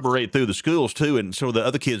reverberate through the schools too, and so the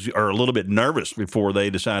other kids are a little bit nervous before they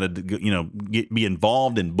decided to, be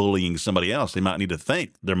involved in bullying somebody else. They might need to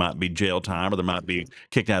think there might be jail time, or there might be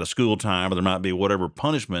kicked out of school time, or there might be whatever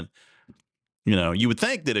punishment. You would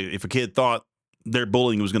think that if a kid thought their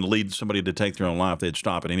bullying was going to lead somebody to take their own life, they'd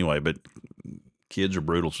stop it anyway. But kids are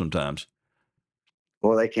brutal sometimes.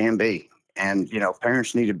 Well, they can be, and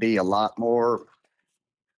parents need to be a lot more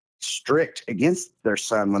strict against their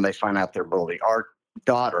son when they find out they're bullied, or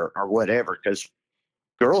daughter, or whatever, because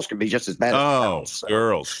girls can be just as bad.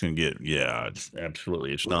 Girls can get,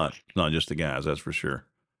 absolutely. It's not just the guys, that's for sure.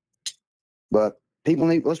 But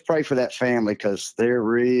let's pray for that family, because they're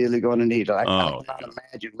really going to need it. I cannot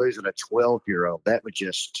imagine losing a 12-year-old. That would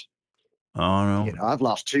just, no. I've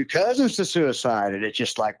lost 2 cousins to suicide, and it's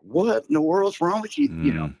just like, what in the world's wrong with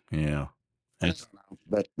you? Yeah.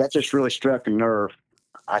 But that just really struck a nerve.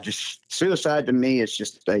 Suicide to me is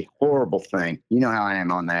just a horrible thing. You know how I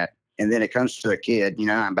am on that. And then it comes to a kid,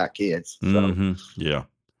 I'm about kids. So. Yeah.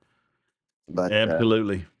 But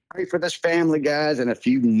absolutely. Pray for this family, guys. And if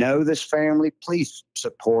you know this family, please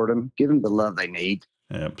support them. Give them the love they need.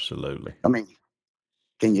 Absolutely. I mean,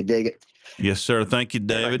 can you dig it? Yes, sir. Thank you,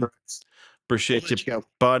 David. Appreciate you.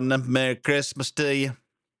 Partner. Merry Christmas to you.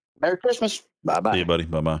 Merry Christmas. Bye-bye. See you, buddy.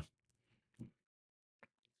 Bye-bye.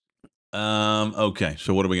 Okay,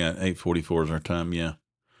 so what do we got? 8:44 is our time. Yeah.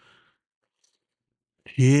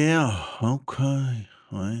 Okay.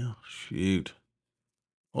 Well, shoot.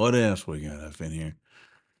 What else we got up in here?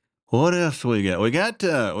 What else we got? We got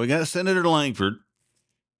Senator Langford.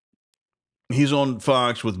 He's on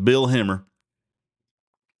Fox with Bill Hemmer,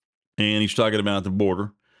 and he's talking about the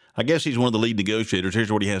border. I guess he's one of the lead negotiators.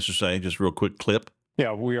 Here's what he has to say. Just a real quick clip.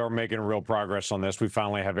 Yeah, we are making real progress on this. We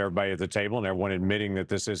finally have everybody at the table and everyone admitting that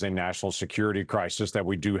this is a national security crisis that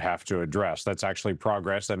we do have to address. That's actually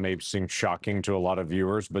progress that may seem shocking to a lot of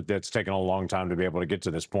viewers, but that's taken a long time to be able to get to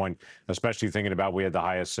this point, especially thinking about we had the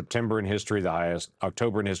highest September in history, the highest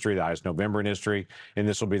October in history, the highest November in history, and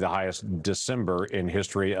this will be the highest December in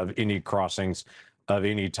history of any crossings of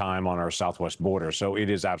any time on our southwest border. So it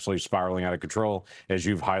is absolutely spiraling out of control, as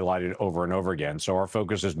you've highlighted over and over again. So our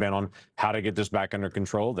focus has been on how to get this back under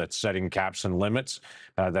control. That's setting caps and limits.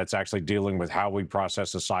 That's actually dealing with how we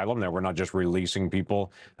process asylum, that we're not just releasing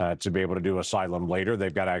people to be able to do asylum later.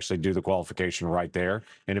 They've got to actually do the qualification right there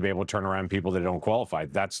and to be able to turn around people that don't qualify.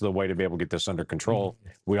 That's the way to be able to get this under control.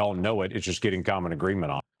 We all know it. It's just getting common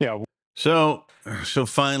agreement on it. Yeah. So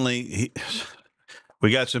finally,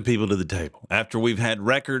 We got some people to the table. After we've had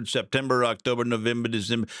record September, October, November,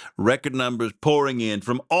 December, record numbers pouring in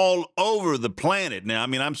from all over the planet. Now, I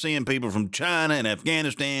mean, I'm seeing people from China and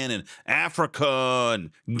Afghanistan and Africa and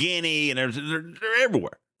Guinea, and they're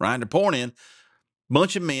everywhere, right? They're pouring in.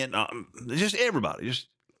 Bunch of men, just everybody.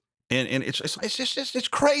 And it's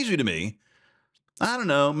crazy to me. I don't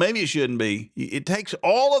know. Maybe it shouldn't be. It takes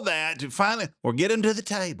all of that to finally, or get them to the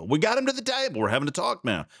table. We got them to the table. We're having to talk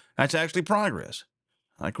now. That's actually progress.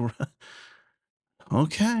 Like,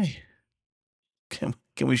 okay, can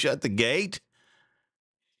we shut the gate?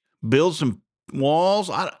 Build some walls?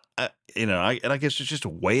 And I guess it's just the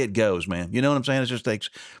way it goes, man. You know what I'm saying? It just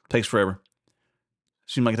takes forever.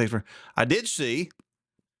 Seems like it takes forever. I did see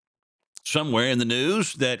somewhere in the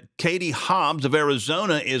news that Katie Hobbs of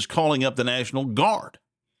Arizona is calling up the National Guard,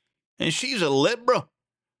 and she's a liberal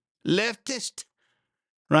leftist.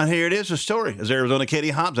 Right here it is, a story. As Arizona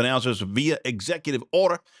Katie Hobbs announces via executive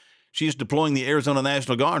order, she is deploying the Arizona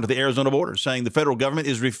National Guard to the Arizona border, saying the federal government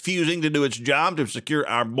is refusing to do its job to secure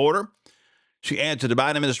our border. She adds that the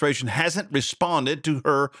Biden administration hasn't responded to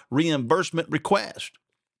her reimbursement request.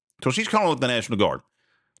 So she's calling up the National Guard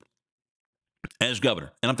as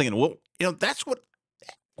governor. And I'm thinking, well,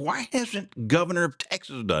 why hasn't Governor of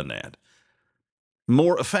Texas done that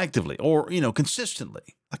more effectively or,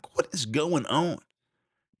 consistently? Like, what is going on?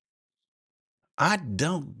 I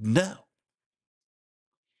don't know.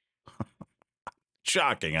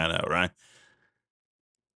 Shocking, I know, right?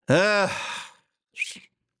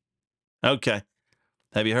 Okay.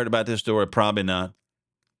 Have you heard about this story? Probably not.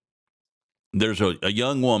 There's a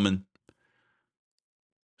young woman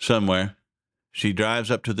somewhere. She drives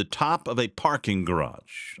up to the top of a parking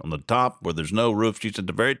garage, on the top where there's no roof. She's at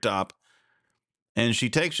the very top. And she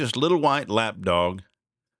takes this little white lap dog,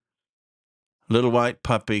 little white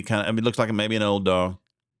puppy, looks like maybe an old dog.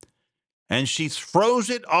 And she throws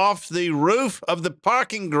it off the roof of the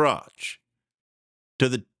parking garage to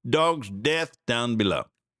the dog's death down below.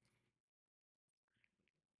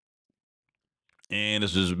 And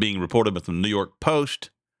this is being reported by the New York Post.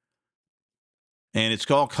 And it's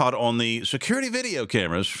all caught on the security video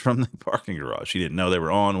cameras from the parking garage. She didn't know they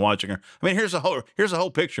were on, watching her. I mean, here's a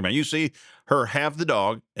whole picture, man. You see her have the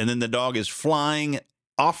dog, and then the dog is flying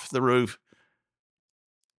off the roof,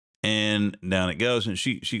 and down it goes. And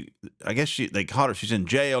they caught her. She's in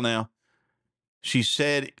jail now. She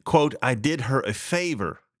said, quote, "I did her a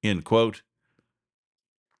favor," end quote.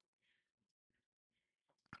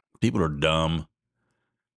 People are dumb.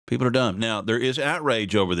 People are dumb. Now, there is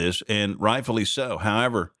outrage over this, and rightfully so.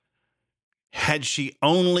 However, had she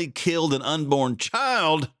only killed an unborn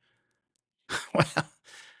child, well,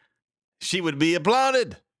 she would be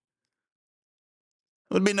applauded.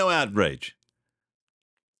 There would be no outrage.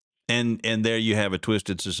 And there you have a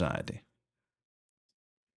twisted society.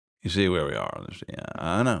 You see where we are on this? Yeah,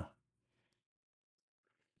 I know.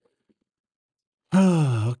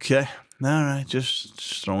 Okay. All right.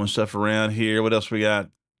 Just throwing stuff around here. What else we got?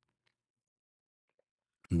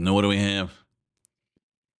 No, what do we have?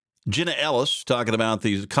 Jenna Ellis, talking about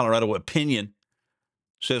the Colorado opinion,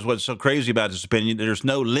 says what's so crazy about this opinion, there's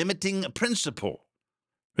no limiting principle.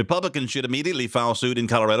 Republicans should immediately file suit in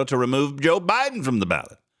Colorado to remove Joe Biden from the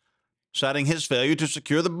ballot, citing his failure to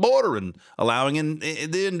secure the border and allowing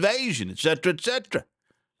the invasion, et cetera, et cetera.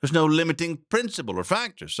 There's no limiting principle or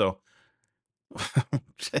factor. So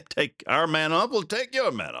take our man off, we'll take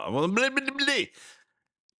your man off. Blah, blah, blah, blah.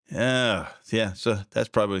 Yeah. So that's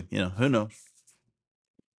probably, who knows?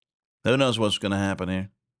 Who knows what's going to happen here?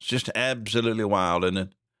 It's just absolutely wild, isn't it?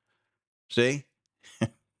 See?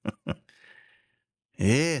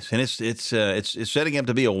 Yes, and it's setting up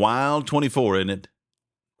to be a wild 24, isn't it?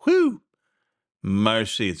 Whew.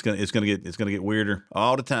 Mercy. It's gonna get weirder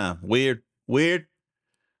all the time. Weird.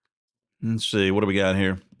 Let's see. What do we got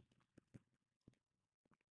here?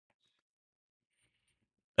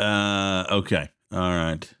 Okay. All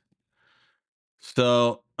right.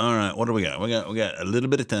 So, all right. What do we got? We got a little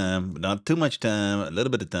bit of time, but not too much time. A little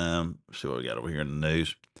bit of time. Let's see what we got over here in the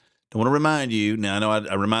news. I want to remind you. Now, I know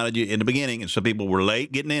I reminded you in the beginning, and some people were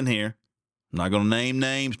late getting in here. I'm not going to name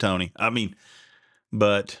names, Tony.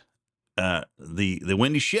 But the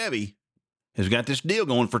Wendy Chevy has got this deal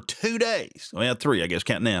going for 2 days. Well, 3, I guess,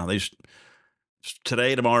 count now.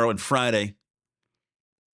 Today, tomorrow, and Friday.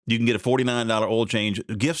 You can get a $49 oil change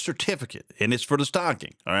gift certificate, and it's for the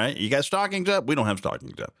stocking. All right, you got stockings up? We don't have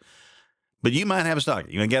stockings up, but you might have a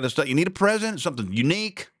stocking. You need a present, something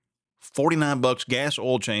unique. $49 gas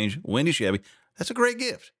oil change, Wendy Chevy. That's a great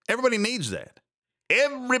gift. Everybody needs that.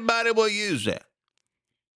 Everybody will use that.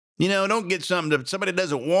 Don't get something that somebody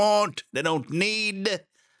doesn't want, they don't need.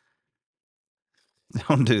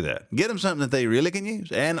 Don't do that. Get them something that they really can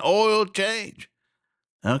use. An oil change.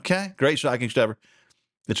 Okay. Great stocking stuffer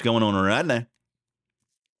that's going on right now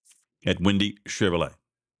at Windy Chevrolet.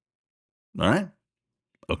 All right?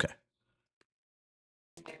 Okay.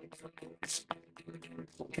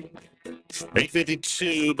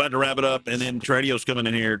 8:52, about to wrap it up, and then Tradio's coming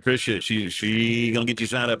in here. Tricia, she gonna get you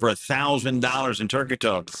signed up for $1,000 in Turkey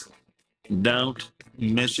Talk. Don't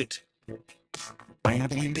miss it.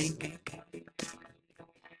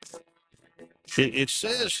 It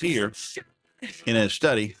says here in a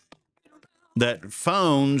study that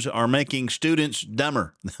phones are making students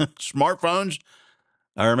dumber. Smartphones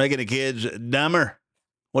are making the kids dumber.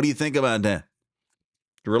 What do you think about that?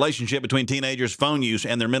 The relationship between teenagers' phone use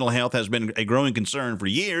and their mental health has been a growing concern for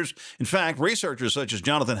years. In fact, researchers such as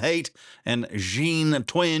Jonathan Haidt and Jean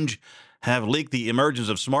Twenge have linked the emergence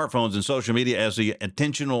of smartphones and social media as the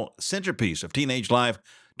intentional centerpiece of teenage life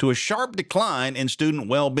to a sharp decline in student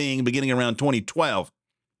well-being beginning around 2012.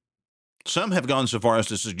 Some have gone so far as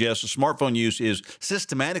to suggest that smartphone use is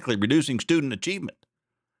systematically reducing student achievement.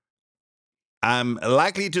 I'm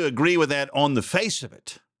likely to agree with that on the face of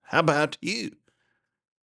it. How about you?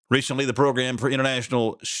 Recently, the Program for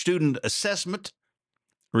International Student Assessment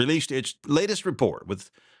released its latest report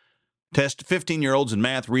with test 15-year-olds in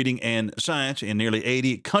math, reading, and science in nearly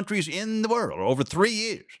 80 countries in the world over 3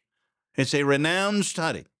 years. It's a renowned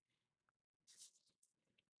study.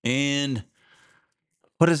 And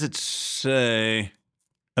what does it say?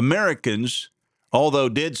 Americans, although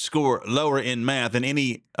did score lower in math than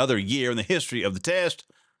any other year in the history of the test,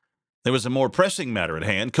 there was a more pressing matter at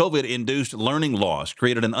hand. COVID-induced learning loss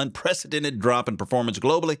created an unprecedented drop in performance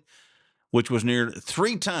globally, which was near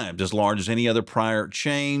 3 times as large as any other prior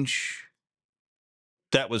change.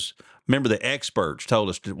 That was, remember, the experts told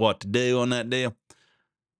us what to do on that deal.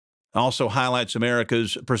 Also highlights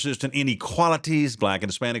America's persistent inequalities. Black and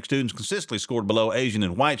Hispanic students consistently scored below Asian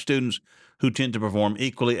and white students, who tend to perform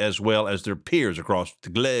equally as well as their peers across the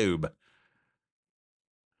globe.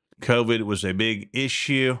 COVID was a big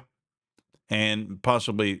issue, and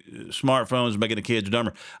possibly smartphones making the kids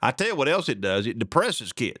dumber. I tell you what else it does. It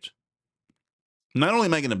depresses kids. Not only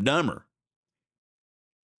making them dumber,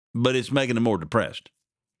 but it's making them more depressed.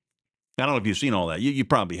 I don't know if you've seen all that. You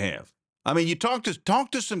probably have. I mean, you talk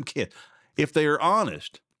to some kids. If they are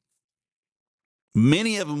honest,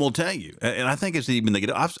 many of them will tell you, and I think it's even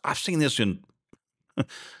negative. I've seen this in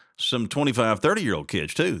some 25, 30-year-old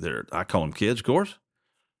kids too. I call them kids, of course.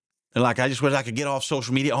 They're like, I just wish I could get off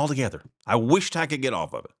social media altogether. I wished I could get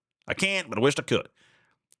off of it. I can't, but I wished I could.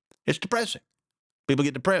 It's depressing. People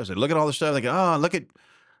get depressed. They look at all this stuff. They go, oh, look at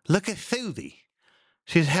Thuvi.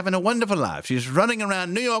 She's having a wonderful life. She's running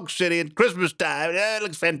around New York City at Christmas time. Oh, it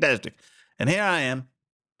looks fantastic. And here I am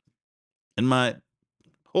in my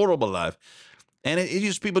horrible life. And it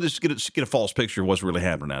just, people just get a false picture of what's really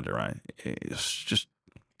happening out there, right? It's just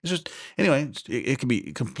anyway, it can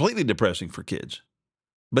be completely depressing for kids.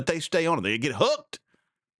 But they stay on it. They get hooked.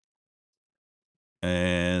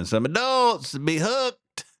 And some adults be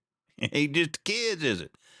hooked. It ain't just kids, is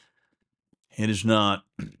it? It is not.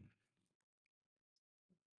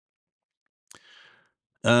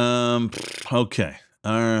 Okay.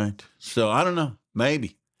 All right. So I don't know.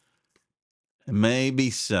 Maybe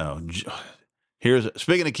so.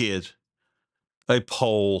 Speaking of kids, a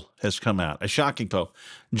poll has come out. A shocking poll.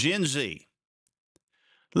 Gen Z.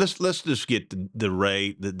 Let's just get the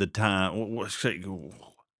rate, the time.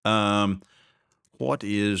 What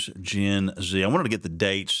is Gen Z? I wanted to get the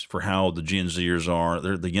dates for how the Gen Zers are.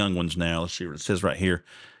 They're the young ones now. Let's see what it says right here.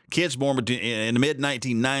 Kids born in the mid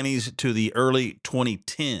 1990s to the early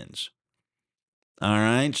 2010s. All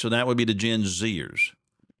right, so that would be the Gen Zers.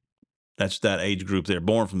 That's that age group there,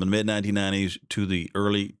 born from the mid 1990s to the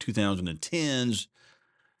early 2010s.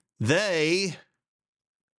 They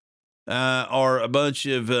are a bunch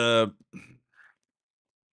of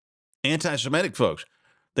anti-Semitic folks.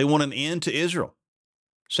 They want an end to Israel.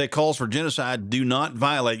 Say calls for genocide do not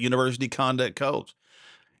violate university conduct codes.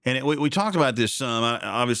 And we talked about this some,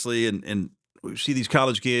 obviously, and we see these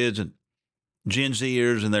college kids and Gen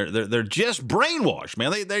Zers, and they're just brainwashed,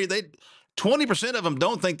 man. They 20% of them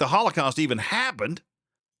don't think the Holocaust even happened.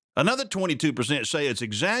 Another 22% say it's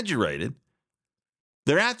exaggerated.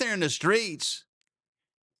 They're out there in the streets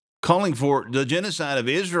calling for the genocide of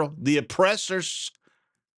Israel, the oppressors.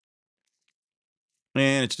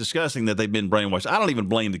 And it's disgusting that they've been brainwashed. I don't even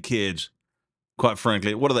blame the kids, quite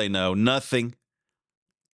frankly. What do they know? Nothing.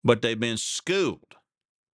 But they've been schooled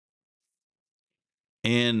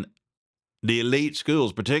in the elite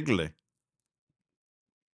schools, particularly.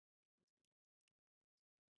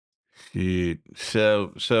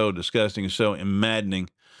 So disgusting, so maddening.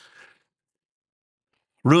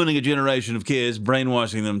 Ruining a generation of kids,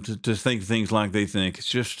 brainwashing them to think things like they think. It's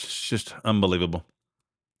just unbelievable.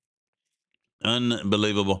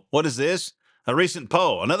 Unbelievable. What is this? A recent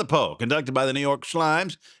poll, another poll conducted by the New York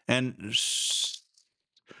Slimes and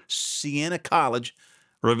Siena College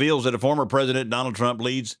reveals that a former President Donald Trump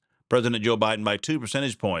leads President Joe Biden by 2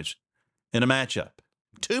 percentage points in a matchup.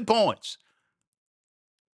 2 points.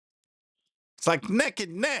 It's like neck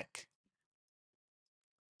and neck.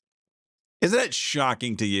 Isn't that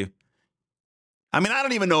shocking to you? I mean, I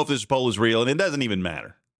don't even know if this poll is real, and it doesn't even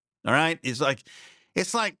matter. All right? It's like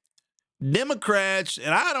Democrats,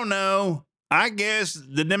 and I don't know. I guess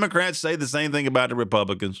the Democrats say the same thing about the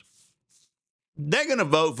Republicans. They're going to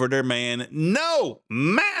vote for their man no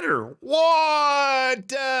matter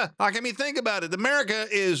what. I mean, think about it. America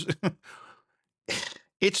is,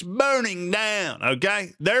 it's burning down,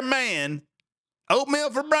 okay? Their man, oatmeal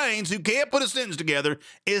for brains, who can't put a sentence together,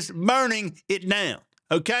 is burning it down.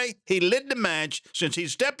 Okay? He lit the match since he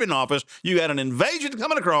stepped in office. You got an invasion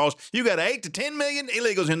coming across. You got 8 to 10 million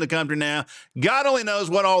illegals in the country now. God only knows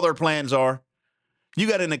what all their plans are. You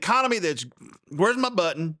got an economy that's, where's my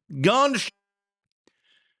button? Gone to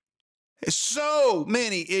so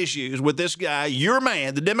many issues with this guy, your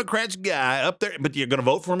man, the Democrats guy up there, but you're going to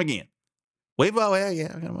vote for him again. We vote, well,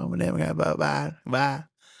 yeah, I'm going to vote for them. We're going to vote Biden.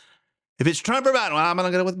 If it's Trump or Biden, well, I'm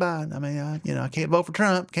going to go with Biden. I mean, I can't vote for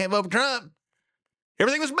Trump. Can't vote for Trump.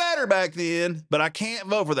 Everything was better back then, but I can't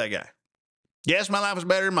vote for that guy. Yes, my life was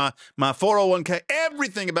better. My 401k,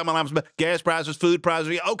 everything about my life was better. Gas prices, food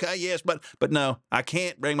prices. Okay, yes, but no, I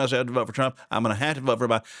can't bring myself to vote for Trump. I'm going to have to vote for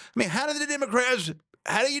Biden. I mean, how do the Democrats,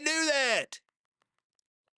 how do you do that?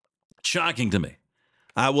 Shocking to me.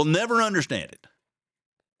 I will never understand it.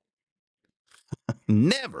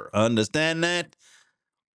 Never understand that.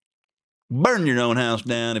 Burn your own house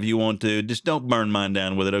down if you want to. Just don't burn mine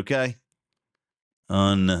down with it, okay?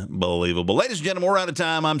 Unbelievable. Ladies and gentlemen, we're out of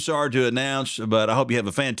time. I'm sorry to announce, but I hope you have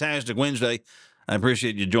a fantastic Wednesday. I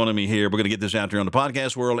appreciate you joining me here. We're going to get this out there on the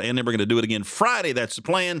podcast world, and then we're going to do it again Friday. That's the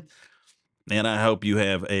plan. And I hope you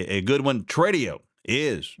have a good one. Tradio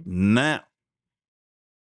is now.